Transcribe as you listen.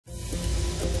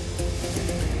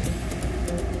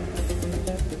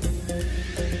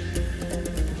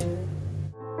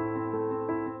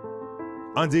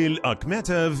Adil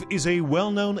Akhmetov is a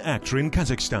well-known actor in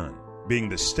Kazakhstan. Being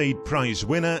the state prize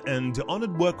winner and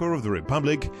honored worker of the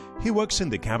Republic, he works in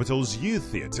the capital's youth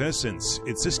theater since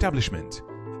its establishment.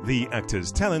 The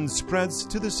actor's talent spreads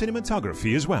to the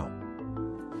cinematography as well.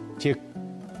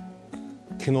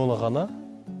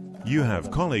 You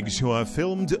have colleagues who are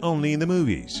filmed only in the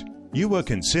movies. You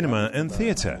work in cinema and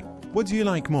theater. What do you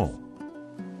like more?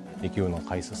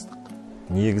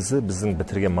 Негізі біздің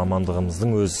бітірген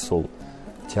мамандығымыздың өзі сол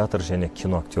театр және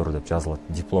кино актері деп жазылады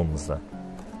дипломымызда.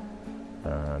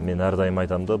 Мен әрдайым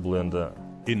айтамын да, бұл енді.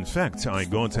 In fact, I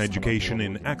got education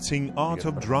in acting, art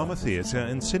of drama, theater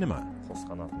and cinema.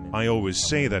 I always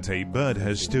say that a bird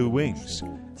has two wings,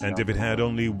 and if it had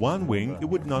only one wing, it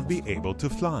would not be able to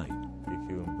fly.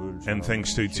 And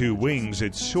thanks to two wings,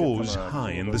 it soars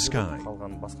high in the sky.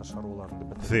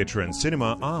 Theater and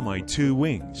cinema are my two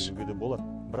wings.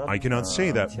 I cannot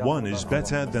say that one is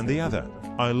better than the other.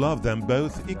 I love them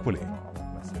both equally.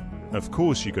 Of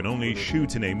course, you can only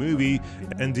shoot in a movie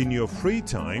and in your free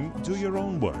time do your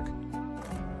own work.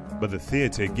 But the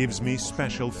theater gives me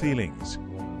special feelings.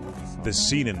 The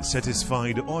scene and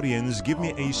satisfied audience give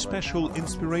me a special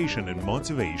inspiration and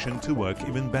motivation to work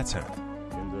even better.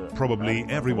 Probably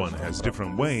everyone has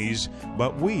different ways,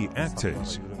 but we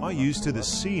actors are used to the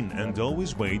scene and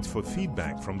always wait for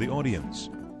feedback from the audience.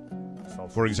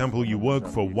 For example, you work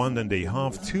for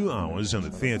 1.5 to 2 hours on the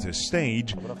theater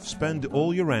stage, spend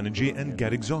all your energy and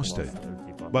get exhausted.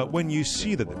 But when you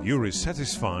see that the viewer is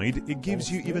satisfied, it gives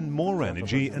you even more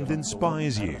energy and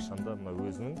inspires you.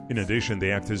 In addition,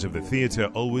 the actors of the theater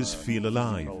always feel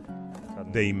alive.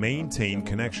 They maintain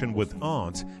connection with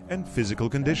art and physical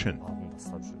condition.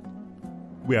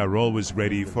 We are always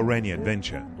ready for any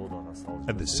adventure.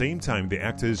 At the same time, the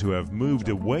actors who have moved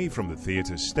away from the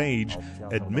theater stage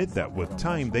admit that with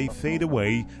time they fade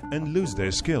away and lose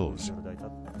their skills.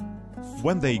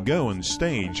 When they go on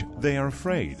stage, they are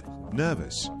afraid,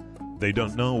 nervous. They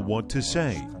don't know what to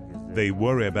say. They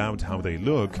worry about how they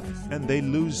look and they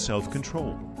lose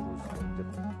self-control.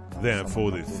 Therefore,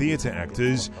 the theater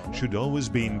actors should always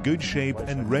be in good shape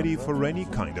and ready for any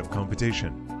kind of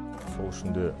competition.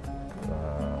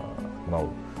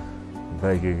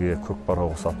 Бәйгеге көкпарға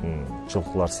ұқсатын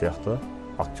жылқылар сияқты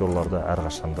актерларда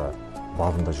әрқашанда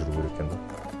бабында жүру керек екен да.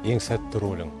 Ең сәтті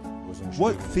рөлің.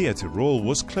 What theater role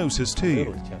was closest to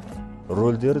you?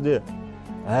 Рөлдерде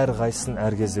әрқайсысын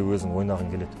әр кезде өзің ойнағың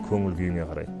келеді, көңіл күйіңе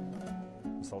қарай.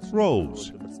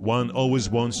 Roles. One always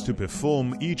wants to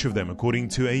perform each of them according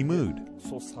to a mood.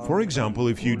 For example,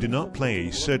 if you do not play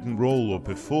a certain role or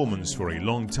performance for a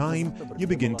long time, you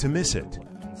begin to miss it.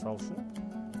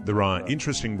 There are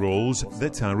interesting roles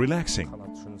that are relaxing.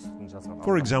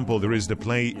 For example, there is the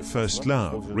play First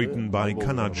Love, written by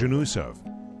Kanat Junusov,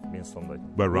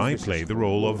 where I play the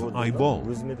role of Eyeball.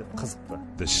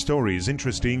 The story is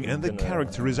interesting and the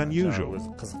character is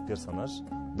unusual.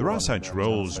 There are such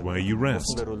roles where you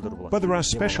rest. But there are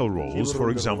special roles, for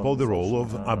example, the role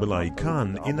of Abelay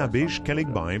Khan in Abish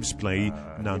Kelikbayev's play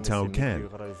Natau Ken,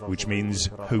 which means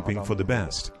hoping for the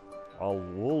best.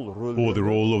 Or the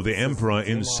role of the emperor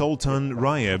in Sultan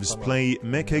Rayev's play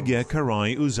Mekege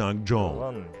Karay Uzak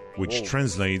Jol, which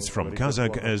translates from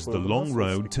Kazakh as the long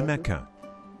road to Mecca.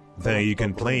 There you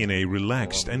can play in a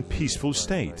relaxed and peaceful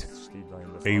state.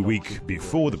 A week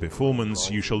before the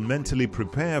performance, you shall mentally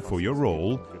prepare for your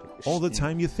role. All the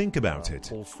time you think about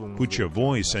it. Put your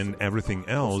voice and everything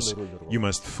else, you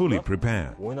must fully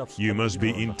prepare. You must be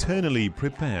internally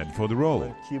prepared for the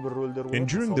role. And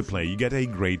during the play, you get a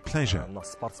great pleasure.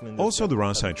 Also, there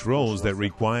are such roles that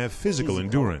require physical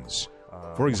endurance.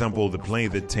 For example, the play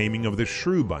The Taming of the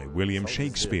Shrew by William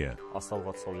Shakespeare.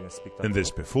 In this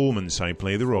performance, I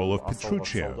play the role of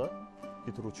Petruchio.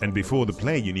 And before the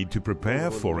play, you need to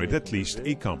prepare for it at least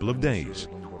a couple of days.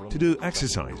 To do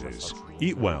exercises,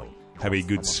 eat well, have a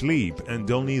good sleep, and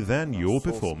only then your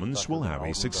performance will have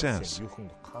a success.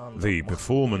 The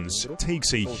performance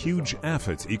takes a huge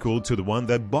effort equal to the one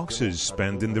that boxers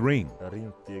spend in the ring.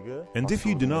 And if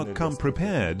you do not come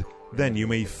prepared, then you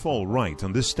may fall right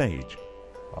on the stage.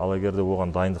 Ал егерде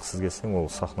оған дайындықсыз келсең, ол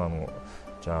сахнаның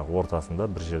жаңағы ортасында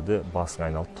бір жерде басың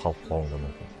айналып талып қалуың да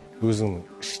мүмкін. Өзің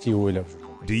іштей ойлап жүр.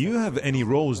 Do you have any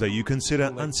roles that you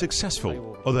consider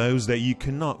unsuccessful or those that you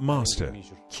cannot master?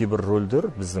 Кейбір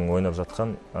рөлдер біздің ойнап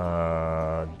жатқан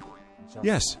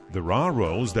Yes, there are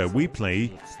roles that we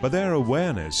play, but their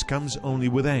awareness comes only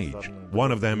with age.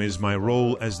 One of them is my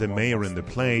role as the mayor in the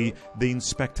play The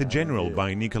Inspector General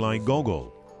by Nikolai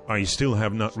Gogol. I still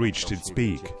have not reached its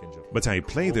peak, but I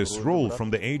play this role from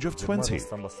the age of 20,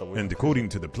 and according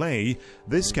to the play,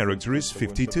 this character is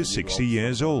 50 to 60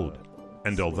 years old.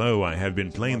 And although I have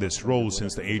been playing this role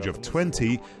since the age of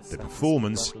 20, the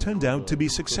performance turned out to be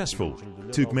successful,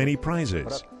 took many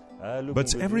prizes.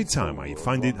 But every time I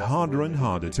find it harder and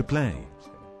harder to play.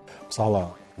 Мысалы,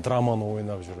 драманы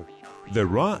ойнап жүріп.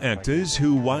 There are actors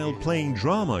who, while playing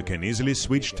drama, can easily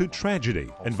switch to tragedy,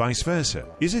 and vice versa.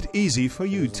 Is it easy for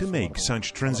you to make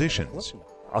such transitions?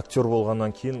 Актер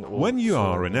болғаннан кейін When you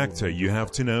are an actor, you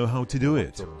have to know how to do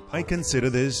it. I consider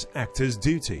this actor's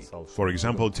duty. For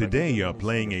example, today you are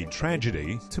playing a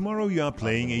tragedy, tomorrow you are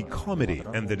playing a comedy,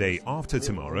 and the day after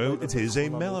tomorrow it is a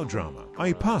melodrama.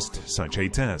 I passed such a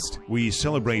test. We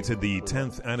celebrated the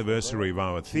 10th anniversary of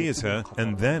our theatre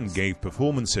and then gave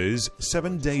performances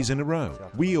 7 days in a row.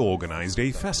 We organized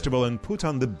a festival and put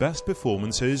on the best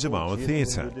performances of our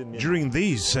theatre. During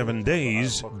these 7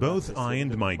 days, both I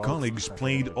and my colleagues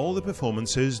played all the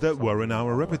performances that were in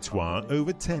our repertoire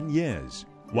over 10 years.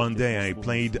 One day I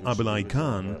played Adil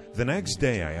Khan, the next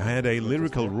day I had a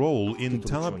lyrical role in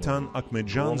Adil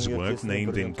Akhmetovan's work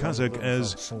named in Kazakh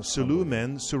as Sulu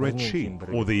Men Suretchi,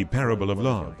 or The Parable of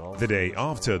Love. The day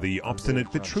after, The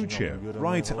Obstinate Petruchio.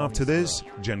 Right after this,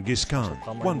 Genghis Khan,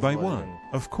 one by one.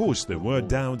 Of course, there were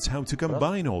doubts how to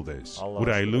combine all this. Would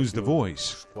I lose the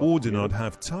voice, or do not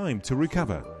have time to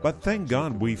recover? But thank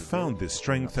God we found the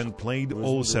strength and played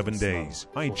all 7 days.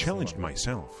 I challenged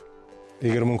myself.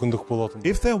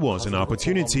 If there was an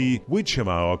opportunity, which of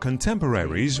our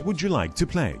contemporaries would you like to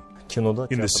play?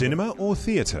 In the cinema or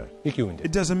theatre?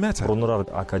 It doesn't matter.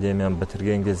 Бұрынырақ академияны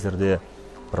бітірген кездерде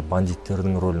бір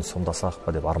бандиттердің рөлін сомдасақ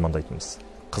па деп армандайтынбыз.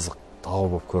 Қызық тау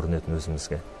болып көрінетін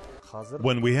өзімізге.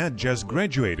 When we had just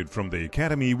graduated from the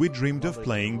academy, we dreamed of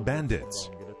playing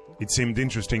bandits. It seemed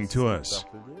interesting to us.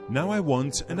 Now I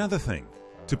want another thing,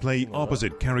 to play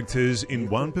opposite characters in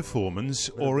one performance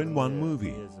or in one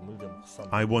movie.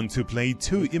 I want to play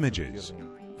two images,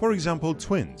 for example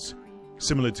twins,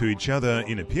 similar to each other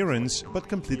in appearance but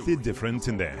completely different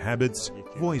in their habits,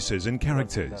 voices and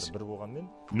characters.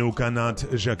 Nurkanat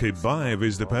Jakibayev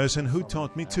is the person who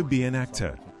taught me to be an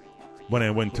actor. When I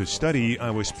went to study,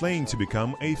 I was planning to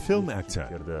become a film actor.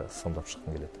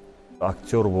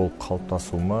 Актер болып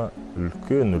қалыптасуыма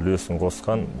үлкен үлесін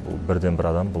қосқан бұл бірден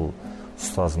бір адам, бұл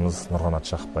ұстазымыз Нұрғанат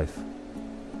Жақыпбаев.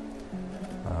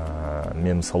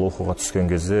 Мен мысалы оқуға түскен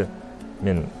кезде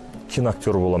мен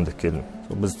киноактер болам деп келдім.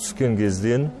 Біз түскен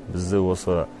кезден бізді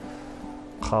осы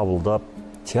қабылдап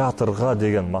театрға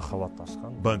деген махаббат ашқан.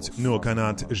 But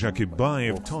Nurkanat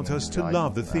Jakibayev taught us to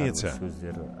love the theatre.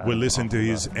 We listened to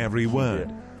his every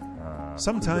word.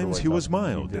 Sometimes he was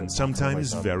mild and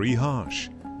sometimes very harsh.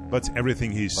 But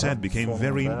everything he said became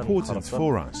very important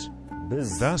for us.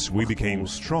 Thus we became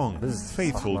strong,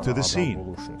 faithful to the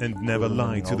scene, and never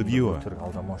lied to the viewer.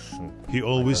 He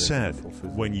always said,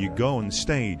 when you go on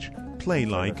stage, play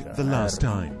like the last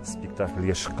time.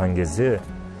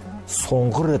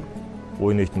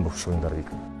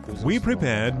 We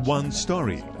prepared one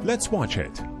story. Let's watch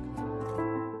it.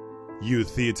 Youth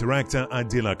theatre actor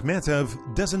Adil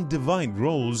Akhmetov doesn't divide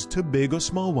roles to big or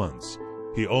small ones.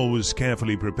 He always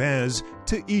carefully prepares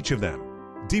to each of them,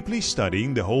 deeply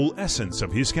studying the whole essence of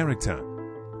his character.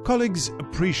 Colleagues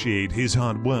appreciate his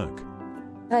hard work.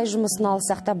 I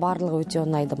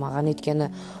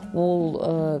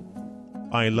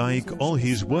like all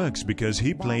his works because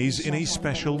he plays in a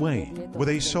special way, with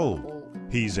a soul.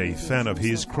 He's a fan of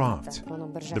his craft.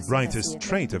 The brightest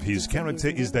trait of his character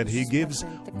is that he gives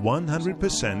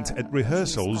 100% at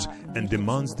rehearsals and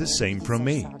demands the same from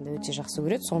me.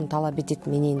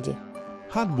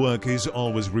 Hard work is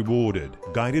always rewarded.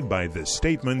 Guided by this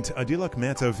statement, Adil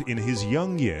Akhmetov in his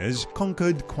young years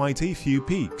conquered quite a few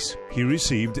peaks. He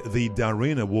received the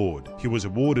Darin Award. He was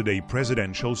awarded a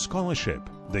presidential scholarship,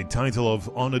 the title of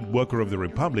Honored Worker of the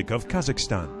Republic of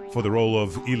Kazakhstan. For the role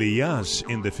of Ilyas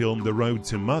in the film The Road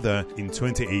to Mother in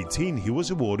 2018, he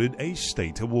was awarded a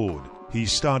state award. He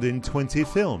starred in 20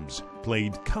 films,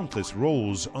 played countless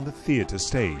roles on the theatre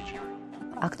stage.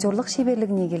 Актерлық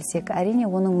шеберлігіне келсек, әрине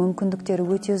оның мүмкіндіктері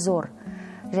өте зор.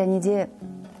 Және де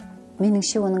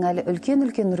меніңше оның әлі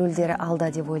үлкен рөлдері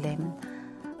алда деп ойлаймын.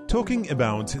 Talking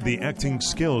about the acting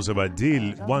skills of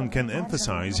Adil, one can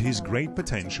emphasize his great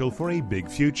potential for a big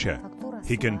future.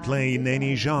 He can play in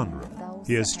any genre.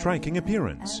 He has striking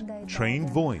appearance,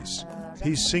 trained voice.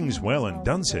 He sings well and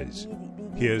dances.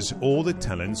 He has all the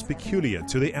talents peculiar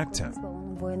to the actor.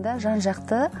 Бойында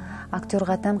жан-жақты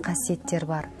актерға тән қасиеттер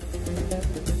бар.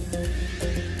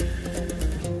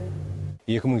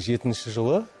 2007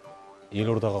 жылы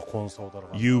елордаға қоныс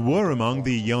аударған. You were among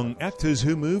the young actors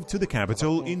who moved to the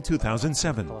capital in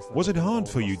 2007. Was it hard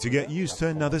for you to get used to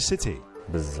another city?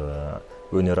 Біз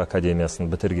өнер академиясын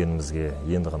бітіргенімізге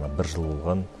енді ғана 1 жыл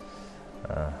болған.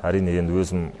 Әрине енді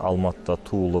өзім Алматыда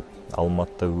туылып,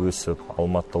 Алматыда өсіп,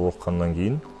 Алматыда оқығаннан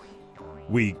кейін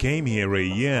We came here a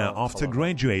year after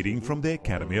graduating from the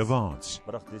Academy of Arts.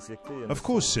 Of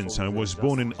course, since I was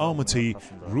born in Almaty,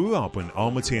 grew up in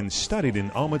Almaty and studied in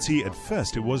Almaty, at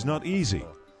first it was not easy.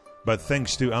 But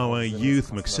thanks to our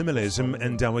youth maximalism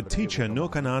and our teacher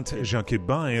Nokanat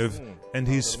Jakibayev and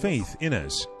his faith in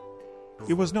us,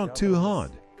 it was not too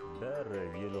hard.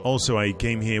 Also, I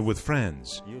came here with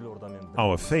friends.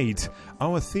 Our fate,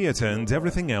 our theater and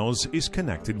everything else is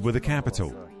connected with the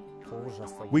capital.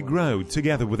 We grow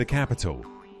together with the capital.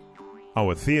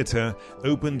 Our theater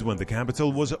opened when the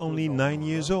capital was only 9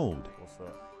 years old.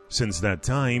 Since that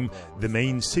time, the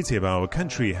main city of our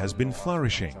country has been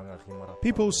flourishing.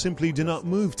 People simply do not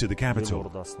move to the capital.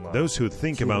 Those who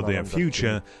think about their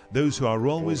future, those who are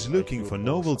always looking for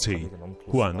novelty,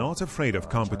 who are not afraid of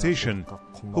competition,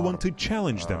 who want to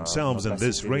challenge themselves in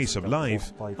this race of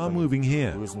life, are moving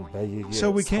here. So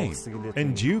we came,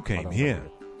 and you came here.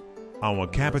 Our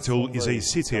capital is a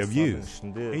city of youth,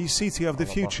 a city of the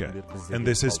future, and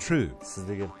this is true.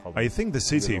 I think the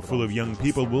city full of young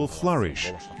people will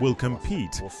flourish, will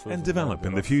compete and develop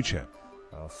in the future.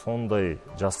 Сондай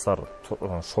жастар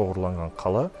шоғырланған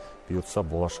қала бұйыртса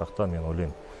болашақта мен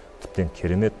ойлаймын тіптен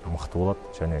керемет, мықты болады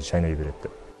және жайнай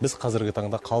береді. Біз қазіргі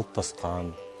таңда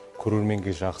қалыптасқан,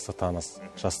 көрерменге жақсы таныс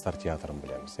жастар театрын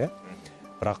білеміз,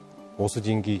 бірақ осы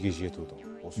деңгейге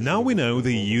жетудің. Now we know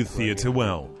the youth theater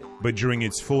well, but during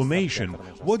its formation,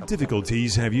 what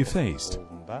difficulties have you faced?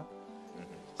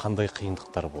 Қандай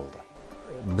қиындықтар болды?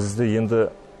 Бізді енді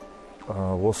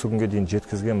осы күнге дейін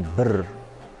жеткізген бір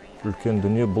үлкен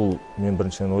дүние бұл, мен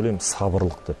біріншіден ойлаймын,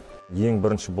 сабырлықты. Ең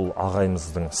бірінші бұл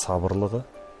ағайымыздың сабырлығы.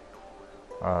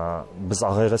 Біз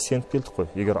ағайға сеніп келдік қой.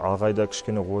 Егер ағайда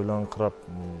кішкене ойланыңқырап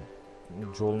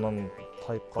жолынан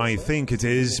тайып қалса. I think it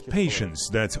is patience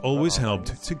that always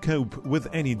helped to cope with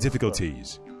any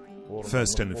difficulties.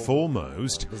 First and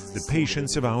foremost, the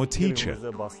patience of our teacher.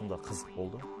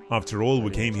 After all,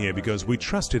 we came here because we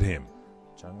trusted him.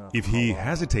 If he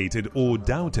hesitated or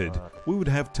doubted, we would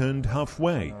have turned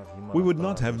halfway. We would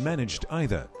not have managed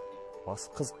either.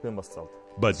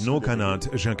 But Nokanat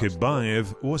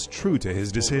Jakibayev was true to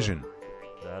his decision.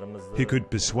 He could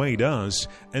persuade us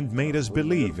and made us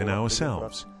believe in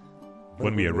ourselves.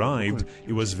 When we arrived,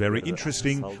 it was very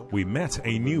interesting. We met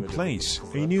a new place,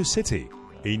 a new city,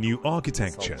 a new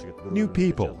architecture, new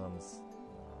people.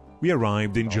 We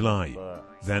arrived in July.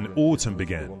 Then autumn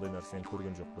began.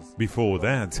 Before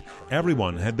that,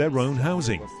 everyone had their own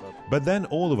housing. But then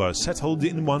all of us settled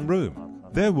in one room.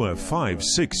 There were 5,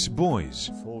 6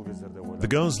 boys. The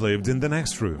girls lived in the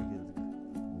next room.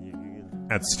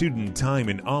 At student time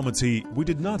in Almaty, we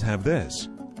did not have this.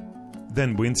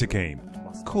 Then winter came,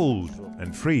 cold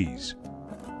and freeze.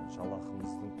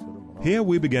 Here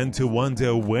we began to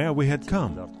wonder where we had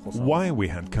come, why we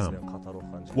had come.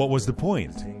 What was the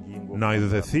point? Neither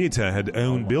the theater had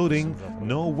own building,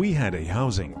 nor we had a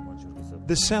housing.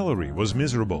 The salary was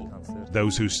miserable.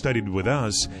 Those who studied with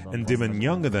us, and even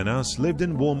younger than us, lived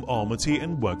in warm Almaty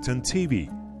and worked on TV.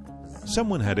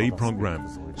 Someone had a program,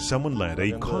 someone led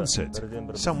a concert,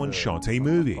 someone shot a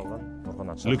movie.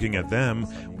 Looking at them,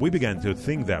 we began to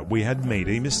think that we had made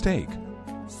a mistake.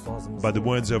 But the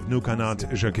words of Nokanat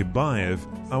Jakibayev,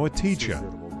 our teacher,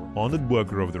 honored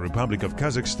worker of the Republic of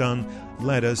Kazakhstan,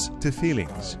 led us to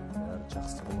feelings.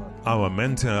 Our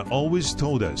mentor always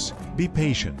told us, be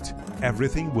patient,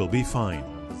 everything will be fine.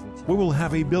 We will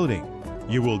have a building,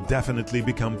 you will definitely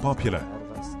become popular.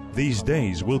 These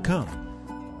days will come.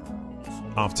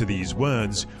 After these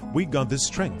words, we got the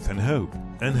strength and hope,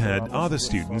 and had other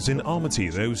students in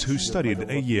Almaty, those who studied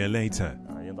a year later.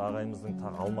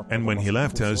 And when he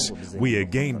left us, we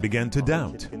again began to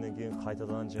doubt.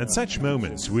 At such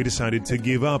moments, we decided to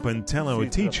give up and tell our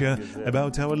teacher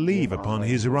about our leave upon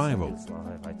his arrival.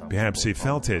 Perhaps he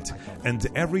felt it, and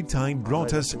every time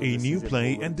brought us a new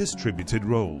play and distributed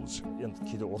roles.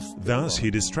 Thus, he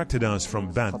distracted us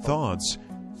from bad thoughts,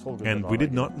 and we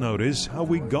did not notice how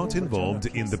we got involved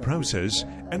in the process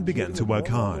and began to work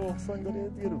hard.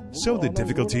 So the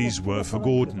difficulties were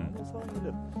forgotten.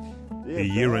 A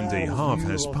year and a half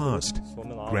has passed.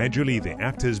 Gradually, the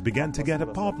actors began to get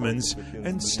apartments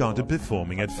and started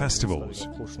performing at festivals.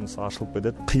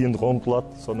 Қиындық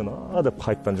ұмтылады, сонымен деп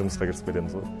қайтадан жұмысқа кірісіп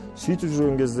кетеміз ғой. Сөйтіп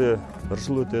жүрген кезде 1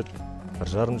 жыл өтеді,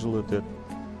 1,5 жыл өтеді.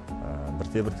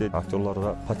 Бірте-бірте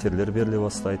актерларға пәтерлер беріле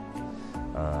бастайды.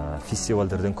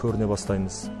 Фестивальдерден көріне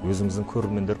бастаймыз. Өзіміздің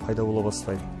көрермендер пайда бола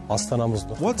бастайды.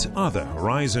 Астанамызды. What other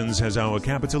horizons has our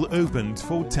capital opened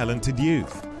for talented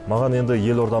youth? Маған енді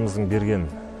елордамыздың берген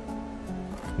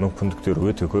мүмкіндіктері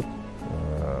өте көп.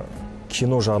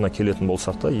 кино жағына келетін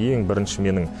болсақ та, ең бірінші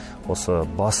менің осы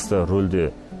басты рөлде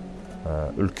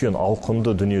үлкен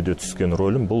ауқымды дүниеде түскен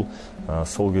рөлім бұл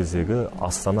сол кездегі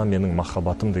Астана менің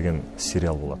махаббатым деген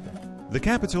сериал болатын. The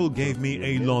capital gave me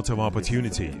a lot of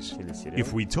opportunities.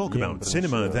 If we talk about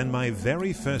cinema, then my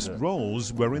very first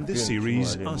roles were in the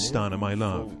series Astana My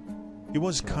Love. It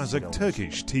was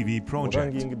Kazakh-Turkish TV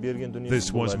project.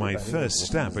 This was my first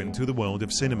step into the world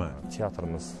of cinema.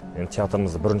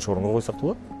 Театрымызды бірінші орынға қойсақ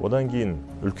болады. Одан кейін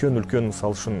үлкен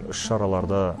мысал үшін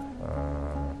іс-шараларда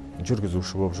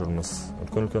жүргізуші болып жүрміз.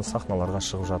 Үлкен сахналарға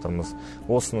шығып жатырмыз.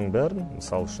 Осының бәрін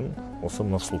мысал үшін осы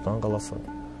Нұр-Сұлтан қаласы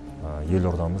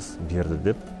елордамыз берді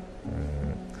деп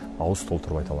ауыз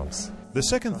толтырып айта аламыз. The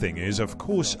second thing is, of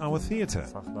course, our theater.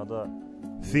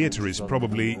 Theater is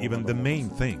probably even the main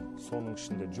thing.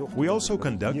 We also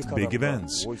conduct big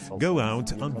events, go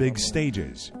out on big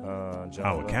stages.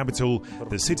 Our capital,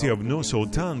 the city of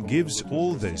Nur-Sultan, gives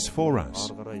all this for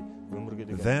us.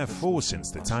 Therefore,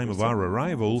 since the time of our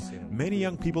arrival, many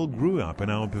young people grew up in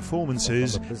our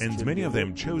performances, and many of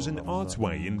them chose an arts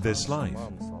way in this life.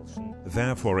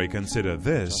 Therefore, I consider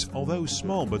this, although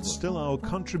small, but still our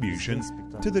contribution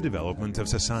to the development of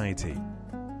society.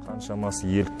 Қаншамасы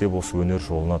еліктеп осы өнер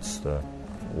жолына түсті.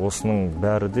 Осының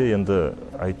бәрі де енді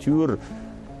әйтеуір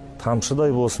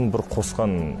тамшыдай болсын бір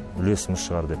қосқан үлесіміз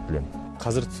шығар деп білемін.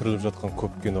 Қазір түсіріліп жатқан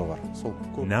көп кино бар.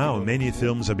 Now many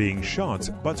films are being shot,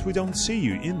 but we don't see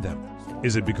you in them.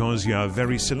 Is it because you are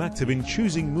very selective in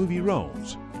choosing movie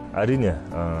roles? Әрине,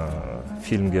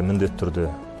 фильмге міндетті түрде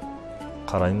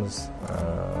қараймыз.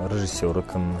 Режиссері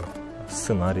кім,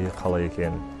 сценарий қалай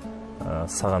екен,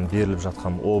 саған беріліп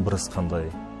жатқан образ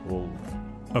қандай.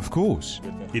 Of course,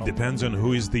 it depends on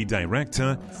who is the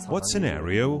director, what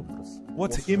scenario,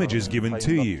 what image is given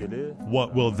to you,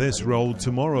 what will this role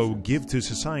tomorrow give to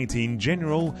society in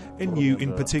general and you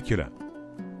in particular.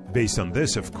 Based on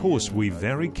this, of course, we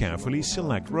very carefully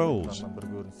select roles.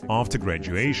 After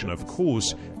graduation, of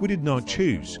course, we did not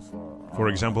choose. For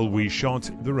example, we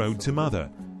shot The Road to Mother,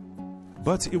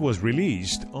 but it was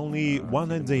released only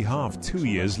 1.5 to 2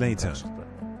 years later.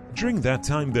 During that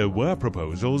time, there were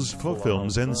proposals for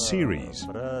films and series,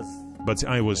 but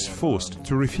I was forced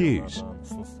to refuse,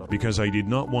 because I did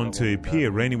not want to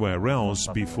appear anywhere else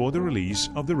before the release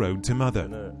of The Road to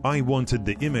Mother. I wanted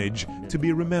the image to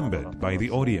be remembered by the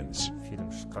audience.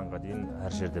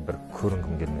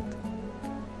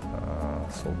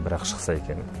 Сол бірақ шықса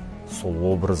екен, сол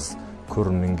образ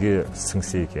көрерменге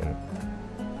сіңсе екен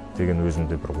деген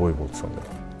өзімде бір ой болды сонда.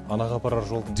 Анаға барар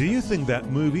жол. Do you think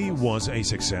that movie was a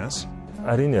success?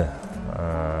 Әрине,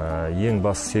 ең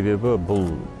бас себебі бұл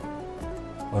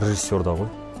режиссерда ғой.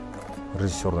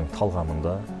 Режиссердің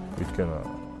талғамында, өйткені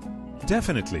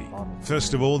Definitely.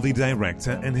 First of all, the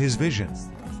director and his vision.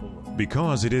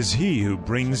 Because it is he who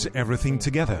brings everything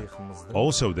together.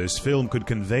 Also, this film could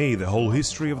convey the whole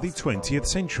history of the 20th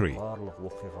century.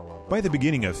 By the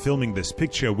beginning of filming this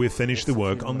picture, we finished the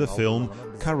work on the film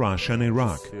Kazakhstan,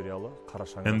 Iraq.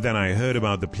 And then I heard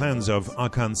about the plans of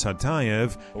Akan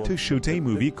Satayev to shoot a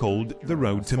movie called The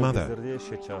Road to Mother.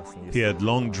 He had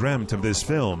long dreamt of this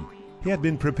film. He had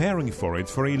been preparing for it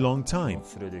for a long time.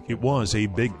 It was a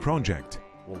big project.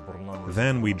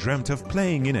 Then we dreamt of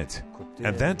playing in it.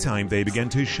 At that time, they began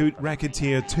to shoot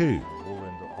Racketeer 2.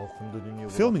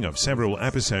 Filming of several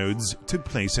episodes took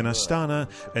place in Astana,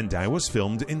 and I was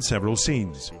filmed in several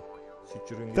scenes.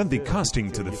 Then the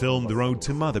casting to the film The Road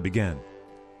to Mother began.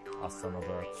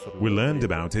 We learned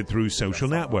about it through social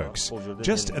networks.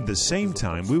 Just at the same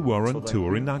time, we were on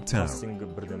tour in Aktau.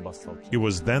 It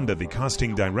was then that the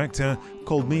casting director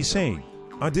called me saying,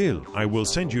 "Adil, I will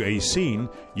send you a scene,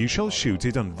 you shall shoot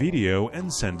it on video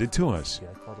and send it to us."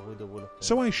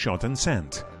 So I shot and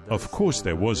sent. Of course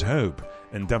there was hope,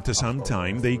 and after some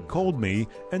time they called me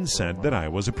and said that I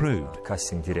was approved.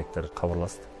 Casting director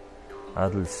хабарласты.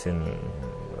 Adil, сен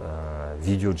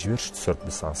видео жіберші, түсіріп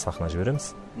біз сахна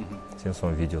жібереміз. Сен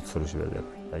соны видео түсіріп жібер деді.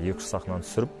 2-3 сахнаны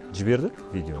түсіріп жібердік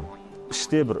видеоны.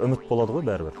 Іште бір үміт болады ғой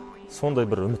бәрібір. Сондай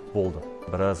бір үміт болды.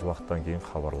 Біраз уақыттан кейін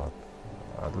хабарлады.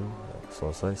 Adil,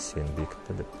 солай сен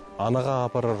бекітті деп. Анаға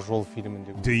апарар жол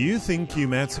фильмінде. Do you think you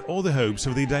met all the hopes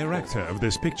of the director of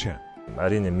this picture?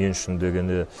 Әрине, мен үшін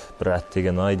дегенде бір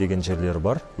әттеген ай деген жерлер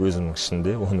бар, өзімнің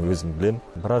ішінде, оны өзім білем.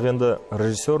 Бірақ енді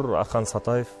режиссер Ақан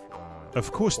Сатаев.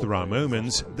 Of course there are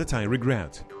moments that I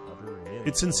regret.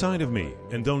 It's inside of me,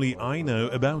 and only I know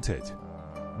about it.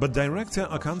 But director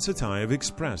Akan Satayev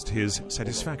expressed his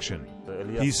satisfaction.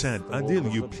 He said,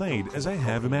 "Adil, you played as I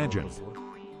have imagined.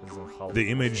 The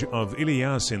image of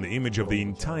Ilyas in the image of the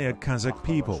entire Kazakh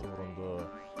people.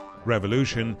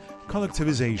 Revolution,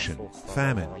 collectivization,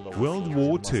 famine, World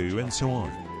War II, and so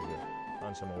on.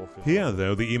 Here,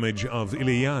 though, the image of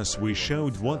Ilyas, we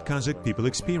showed what Kazakh people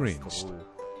experienced.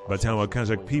 But our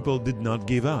Kazakh people did not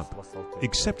give up,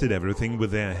 accepted everything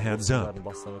with their heads up,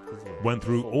 went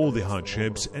through all the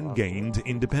hardships and gained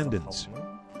independence.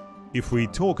 If we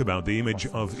talk about the image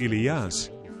of Ilyas,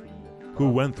 who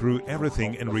went through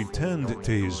everything and returned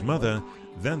to his mother,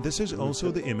 then this is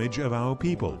also the image of our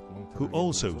people, who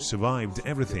also survived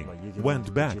everything,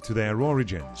 went back to their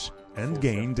origins, and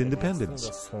gained independence.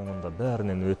 Соңында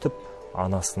бәрінен өтіп,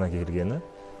 анасына келгені,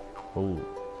 бұл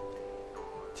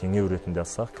теңеу ретінде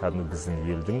алсақ, кәдімгі біздің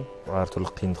елдің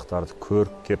әртүрлі қиындықтарды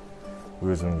көріп кеп,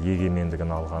 өзінің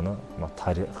егемендігін алғаны,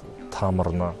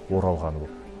 тамырына оралғаны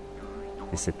болып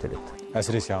есептеледі.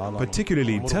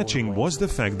 Particularly touching was the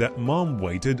fact that mom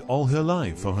waited all her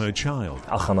life for her child.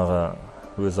 Аханаға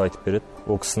өзі айтып береді,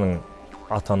 ол кісінің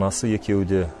ата-анасы екеуі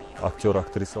де актер,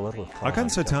 актрисалар ғой. Akan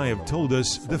Satayev told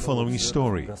us the following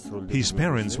story. His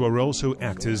parents were also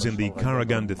actors in the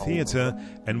Karaganda theatre,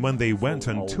 and when they went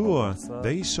on tour,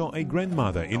 they saw a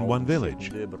grandmother in one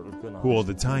village, who all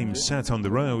the time sat on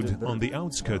the road on the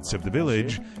outskirts of the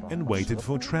village and waited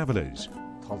for travelers.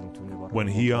 When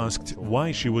he asked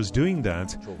why she was doing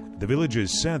that, the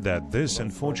villagers said that this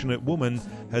unfortunate woman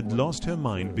had lost her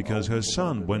mind because her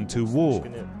son went to war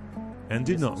and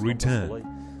did not return.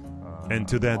 And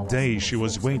to that day she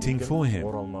was waiting for him.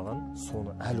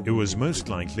 It was most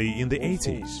likely in the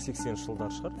 80s.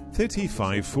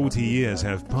 35-40 years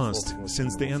have passed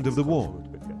since the end of the war.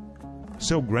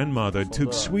 So grandmother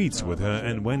took sweets with her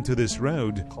and went to this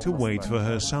road to wait for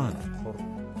her son.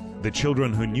 The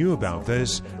children who knew about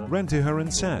this ran to her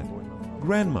and said,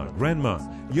 "Grandma, Grandma,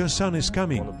 your son is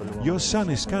coming, your son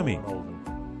is coming.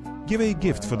 Give a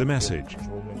gift for the message."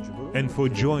 And for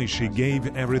joy she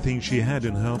gave everything she had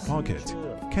in her pocket,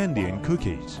 candy and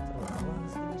cookies.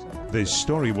 This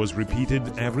story was repeated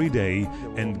every day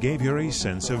and gave her a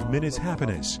sense of minute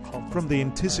happiness from the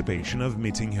anticipation of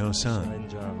meeting her son.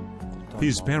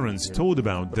 His parents told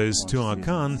about this to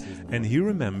Akan, and he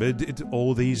remembered it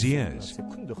all these years.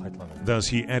 Thus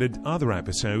he added other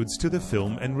episodes to the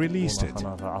film and released it.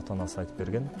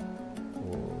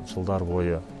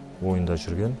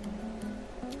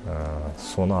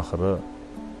 Соны ақыры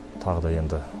тағы да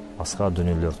енді басқа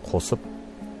дүниелерді қосып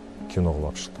кино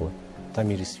қылып шықты.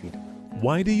 Тамирис фильм.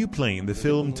 Why do you play in the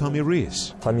film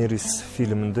Tomiris? Тамирис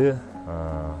фильмінде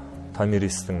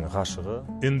Тамиристің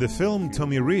ғашығы. In the film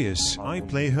Tomiris, I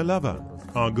play her lover,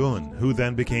 Argun, who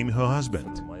then became her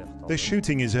husband. The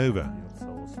shooting is over.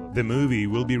 The movie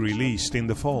will be released in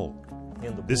the fall.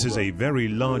 This is a very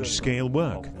large-scale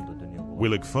work. We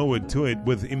look forward to it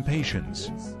with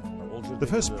impatience. The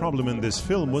first problem in this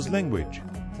film was language.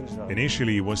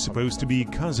 Initially it was supposed to be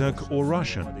Kazakh or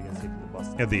Russian.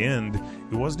 At the end,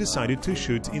 it was decided to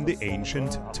shoot in the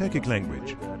ancient Turkic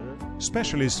language.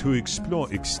 Specialists who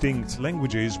explore extinct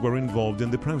languages were involved in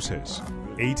the process.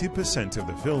 80% of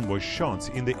the film was shot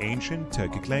in the ancient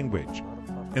Turkic language,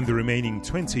 and the remaining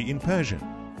 20% in Persian.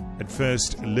 At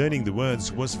first, learning the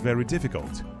words was very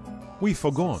difficult. We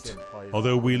forgot,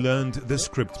 although we learned the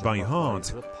script by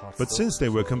heart, but since they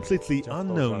were completely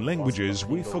unknown languages,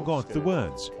 we forgot the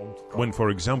words. When, for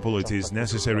example, it is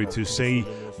necessary to say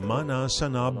 "Mana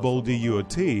sana boldi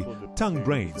yuti," tongue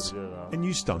breaks, and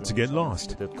you start to get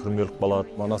lost.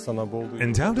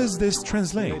 And how does this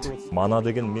translate? Mana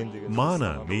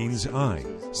means I,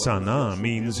 sana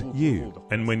means you.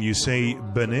 And when you say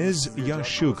 "Benez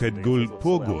yashukat gul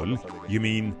pogul," you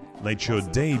mean "Let your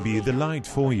day be the light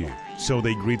for you." So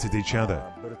they greeted each other.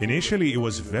 Initially it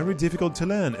was very difficult to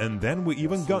learn, and then we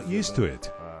even got used to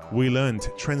it. We learned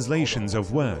translations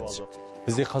of words.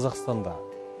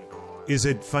 Is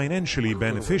it financially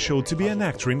beneficial to be an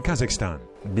actor in Kazakhstan?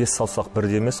 5 саусақ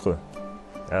бірдей емес қой.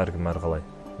 Әркім әрқалай.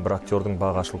 Бір актердің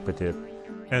бағы ашылып кетеді.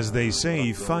 As they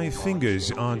say, 5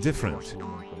 fingers are different.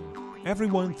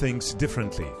 Everyone thinks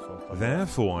differently.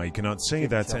 Therefore, I cannot say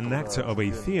that an actor of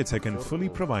a theatre can fully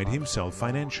provide himself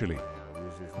financially.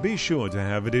 Be sure to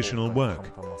have additional work.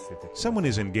 Someone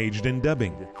is engaged in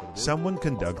dubbing, someone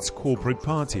conducts corporate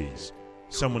parties,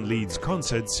 someone leads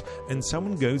concerts, and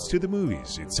someone goes to the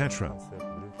movies, etc.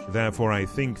 Therefore, I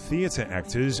think theatre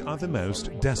actors are the most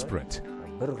desperate.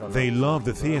 They love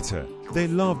the theatre, they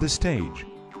love the stage.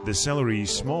 The salary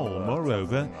is small,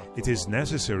 moreover, it is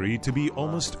necessary to be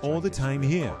almost all the time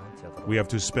here. We have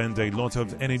to spend a lot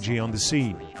of energy on the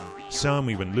scene. Some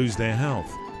even lose their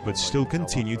health, but still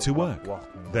continue to work.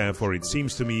 Therefore, it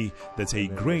seems to me that a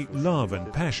great love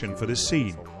and passion for the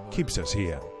scene keeps us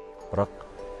here. Бірақ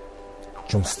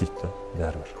жұмыс істейді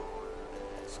бәрібір.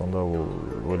 Сонда ол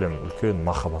өлем үлкен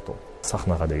махаббат ол.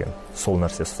 сахнаға деген сол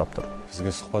нәрсе ұстап тұр.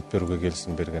 Бізге сұхбат беруге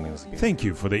келісім бергеніңізге Thank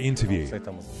you for the interview.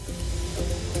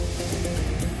 айтамыз.